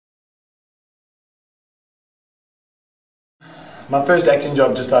My first acting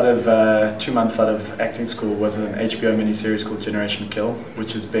job just out of 2 months out of acting school was an HBO miniseries called Generation Kill,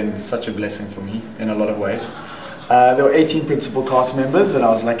 which has been such a blessing for me in a lot of ways. There were 18 principal cast members and I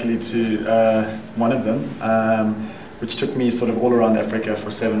was lucky to one of them, which took me sort of all around Africa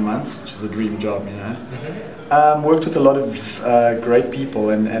for 7 months, which is a dream job, you know. Worked with a lot of great people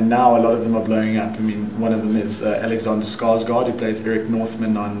and now a lot of them are blowing up. I mean, one of them is Alexander Skarsgård, who plays Eric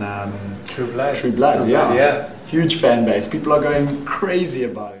Northman on True Blood. True Blood, yeah. Huge fan base. People are going crazy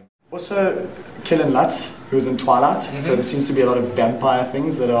about him. Also, Kellen Lutz, who was in Twilight. So there seems to be a lot of vampire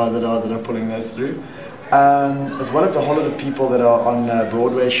things that are pulling those through, as well as a whole lot of people that are on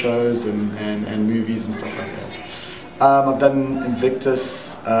Broadway shows and movies and stuff like that. I've done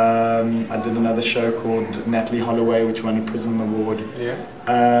Invictus. I did another show called Natalie Holloway, which won a Prism Award.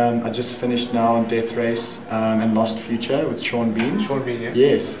 I just finished now on Death Race and Lost Future with Sean Bean. Sean Bean, yeah.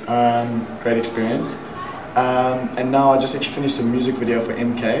 Yes, great experience. And now I just actually finished a music video for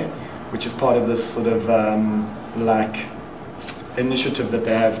MK, which is part of this sort of like initiative that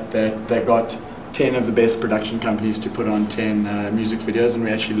they have. They got 10 of the best production companies to put on 10 music videos, and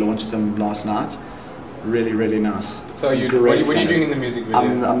we actually launched them last night. Really, really nice. So what are you doing in the music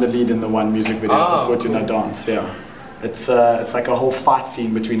video? I'm the lead in the one music video for Fortuna Dance, yeah. It's like a whole fight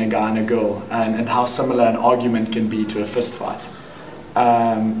scene between a guy and a girl, and how similar an argument can be to a fist fight.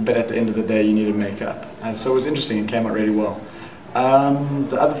 But at the end of the day, you need to make up. And so it was interesting, it came out really well.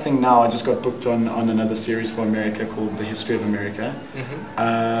 The other thing now, I just got booked on another series for America called The History of America.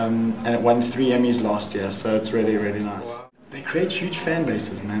 And it won 3 Emmys last year, so it's really, really nice. Wow. They create huge fan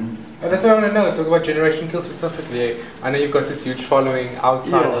bases, man. Oh, that's what I want to know. Talk about Generation Kill specifically. I know you've got this huge following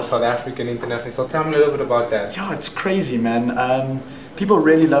outside of South Africa and internationally, so tell me a little bit about that. Yeah, it's crazy, man. People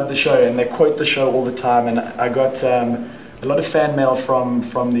really love the show and they quote the show all the time, and I got a lot of fan mail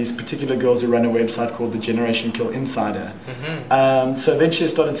from these particular girls who run a website called the Generation Kill Insider. So eventually I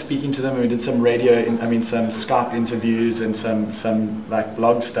started speaking to them, and we did some some Skype interviews and some like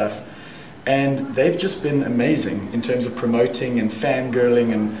blog stuff. And they've just been amazing in terms of promoting and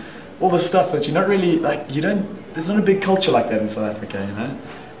fangirling and all the stuff that you're not really, like, there's not a big culture like that in South Africa, you know?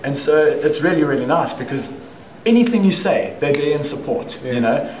 And so it's really, really nice because anything you say, they're there in support, you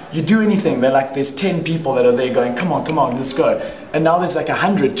know? You do anything, there's 10 people that are there going, come on, let's go. And now there's like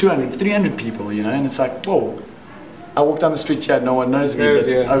 100, 200, 300 people, you know? And it's like, whoa. I walk down the street here, no one knows me, but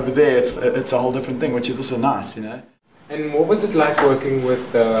over there it's a whole different thing, which is also nice, you know? And what was it like working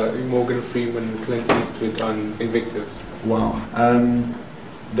with Morgan Freeman and Clint Eastwood on Invictus? Wow,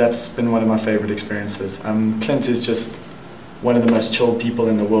 that's been one of my favorite experiences. Clint is just one of the most chilled people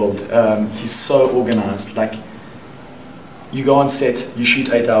in the world. He's so organized. Like, you go on set, you shoot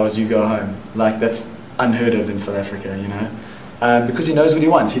 8 hours, you go home. Like, that's unheard of in South Africa, you know? Because he knows what he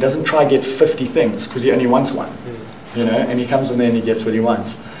wants. He doesn't try to get 50 things because he only wants one, you know? And he comes in there and he gets what he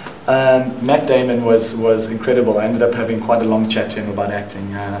wants. Matt Damon was incredible. I ended up having quite a long chat to him about acting.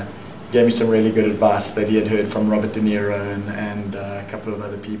 He gave me some really good advice that he had heard from Robert De Niro and a couple of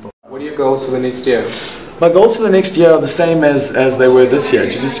other people. What are your goals for the next year? My goals for the next year are the same as they were this year,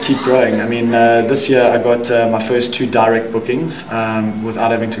 to just keep growing. I mean, this year I got my first 2 direct bookings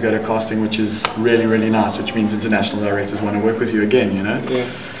without having to go to casting, which is really, really nice, which means international directors want to work with you again, you know? Yeah.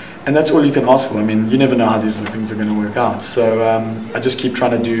 And that's all you can ask for. I mean, you never know how these things are going to work out. So I just keep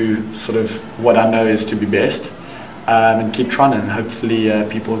trying to do sort of what I know is to be best, and keep trying, and hopefully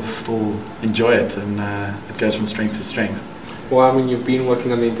people still enjoy it, and it goes from strength to strength. Well, I mean, you've been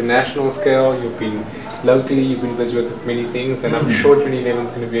working on the international scale, you've been locally, you've been busy with many things, and I'm sure 2011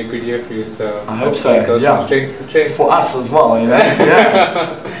 is going to be a good year for you. So I hope so. It goes from strength to strength. For us as well, you know.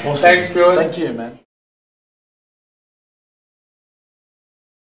 Yeah. Awesome. Thanks, Bjorn. Thank you, man.